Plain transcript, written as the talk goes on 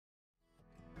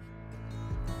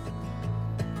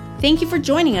Thank you for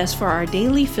joining us for our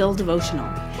Daily Fill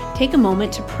devotional. Take a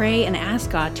moment to pray and ask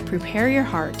God to prepare your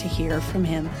heart to hear from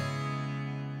Him.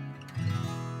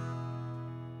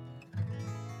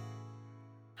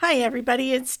 Hi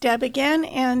everybody, it's Deb again,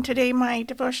 and today my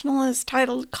devotional is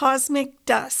titled Cosmic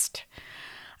Dust.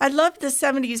 I love the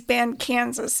 70s band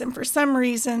Kansas, and for some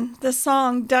reason, the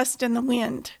song Dust in the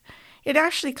Wind. It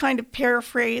actually kind of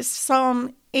paraphrased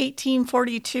Psalm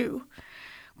 18:42.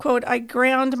 Quote, I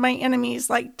ground my enemies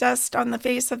like dust on the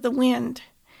face of the wind.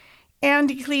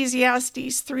 And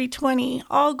Ecclesiastes 3:20,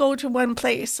 all go to one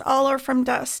place, all are from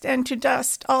dust, and to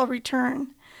dust all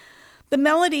return. The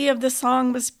melody of the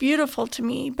song was beautiful to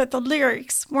me, but the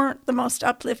lyrics weren't the most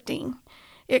uplifting.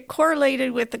 It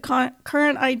correlated with the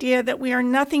current idea that we are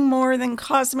nothing more than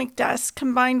cosmic dust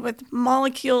combined with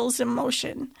molecules in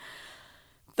motion.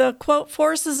 The, quote,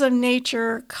 forces of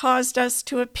nature caused us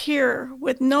to appear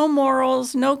with no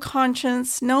morals, no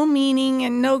conscience, no meaning,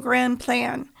 and no grand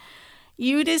plan.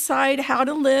 You decide how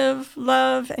to live,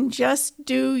 love, and just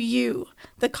do you,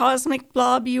 the cosmic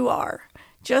blob you are,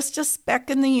 just a speck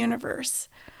in the universe.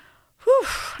 Whew,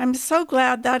 I'm so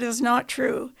glad that is not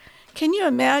true. Can you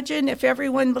imagine if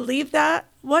everyone believed that?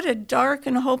 What a dark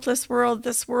and hopeless world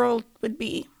this world would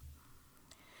be.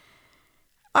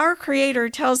 Our Creator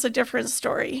tells a different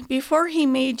story. Before He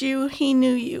made you, He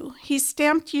knew you. He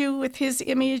stamped you with His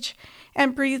image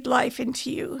and breathed life into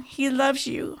you. He loves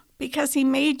you because He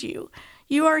made you.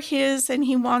 You are His and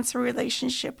He wants a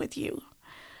relationship with you.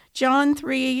 John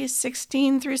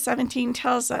 3:16-17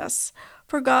 tells us,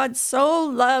 For God so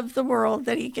loved the world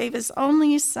that He gave His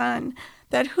only Son,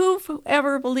 that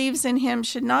whoever believes in Him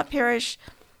should not perish,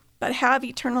 but have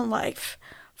eternal life.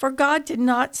 For God did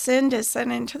not send His Son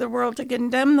into the world to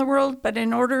condemn the world, but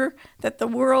in order that the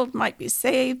world might be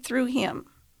saved through Him.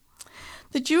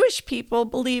 The Jewish people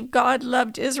believed God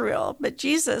loved Israel, but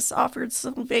Jesus offered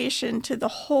salvation to the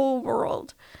whole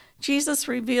world. Jesus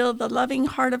revealed the loving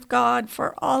heart of God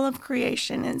for all of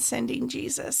creation in sending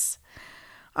Jesus.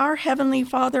 Our Heavenly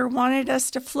Father wanted us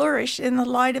to flourish in the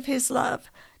light of His love,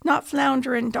 not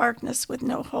flounder in darkness with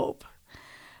no hope.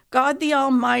 God the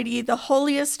Almighty, the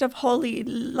holiest of holy,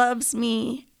 loves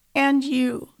me and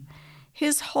you.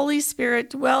 His Holy Spirit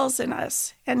dwells in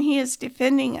us, and He is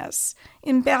defending us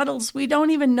in battles we don't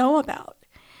even know about.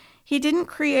 He didn't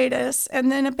create us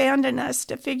and then abandon us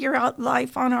to figure out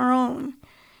life on our own.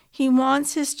 He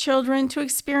wants His children to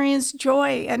experience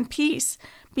joy and peace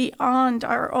beyond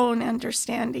our own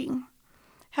understanding.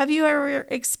 Have you ever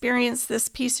experienced this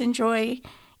peace and joy,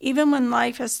 even when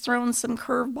life has thrown some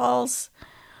curveballs?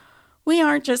 We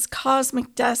aren't just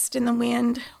cosmic dust in the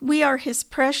wind. We are His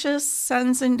precious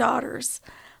sons and daughters.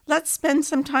 Let's spend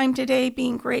some time today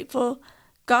being grateful.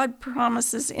 God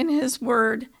promises in His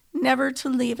word never to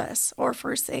leave us or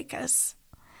forsake us.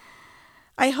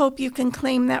 I hope you can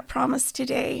claim that promise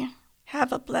today.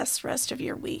 Have a blessed rest of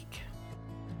your week.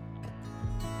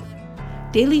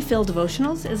 Daily Fill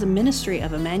Devotionals is a ministry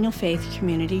of Emmanuel Faith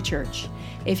Community Church.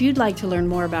 If you'd like to learn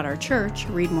more about our church,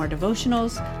 read more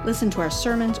devotionals, listen to our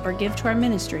sermons, or give to our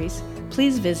ministries,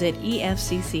 please visit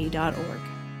efcc.org.